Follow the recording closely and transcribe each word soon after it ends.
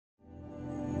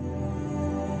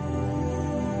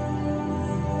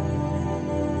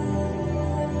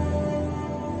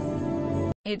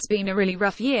It's been a really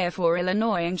rough year for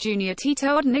Illinois, and junior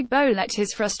Tito Odenigbo let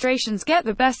his frustrations get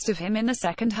the best of him in the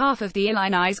second half of the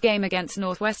Illini's game against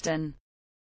Northwestern.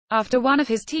 After one of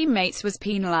his teammates was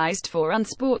penalized for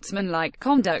unsportsmanlike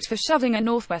conduct for shoving a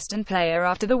Northwestern player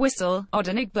after the whistle,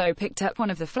 Odenigbo picked up one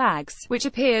of the flags, which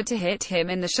appeared to hit him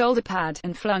in the shoulder pad,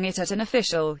 and flung it at an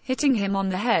official, hitting him on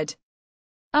the head.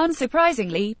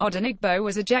 Unsurprisingly, Odenigbo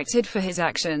was ejected for his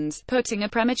actions, putting a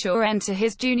premature end to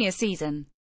his junior season.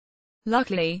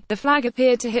 Luckily, the flag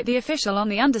appeared to hit the official on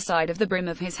the underside of the brim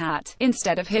of his hat,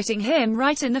 instead of hitting him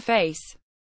right in the face.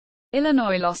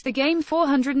 Illinois lost the game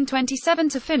 427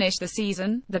 to finish the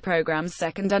season, the program's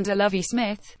second under Lovie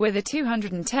Smith, with a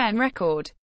 210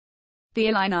 record. The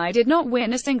Illini did not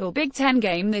win a single Big Ten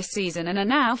game this season and are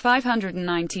now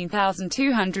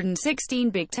 519,216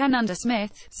 Big Ten under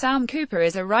Smith. Sam Cooper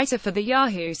is a writer for the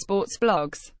Yahoo Sports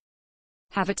blogs.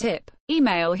 Have a tip?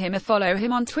 Email him or follow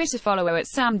him on Twitter. Follow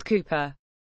 @SamCooper.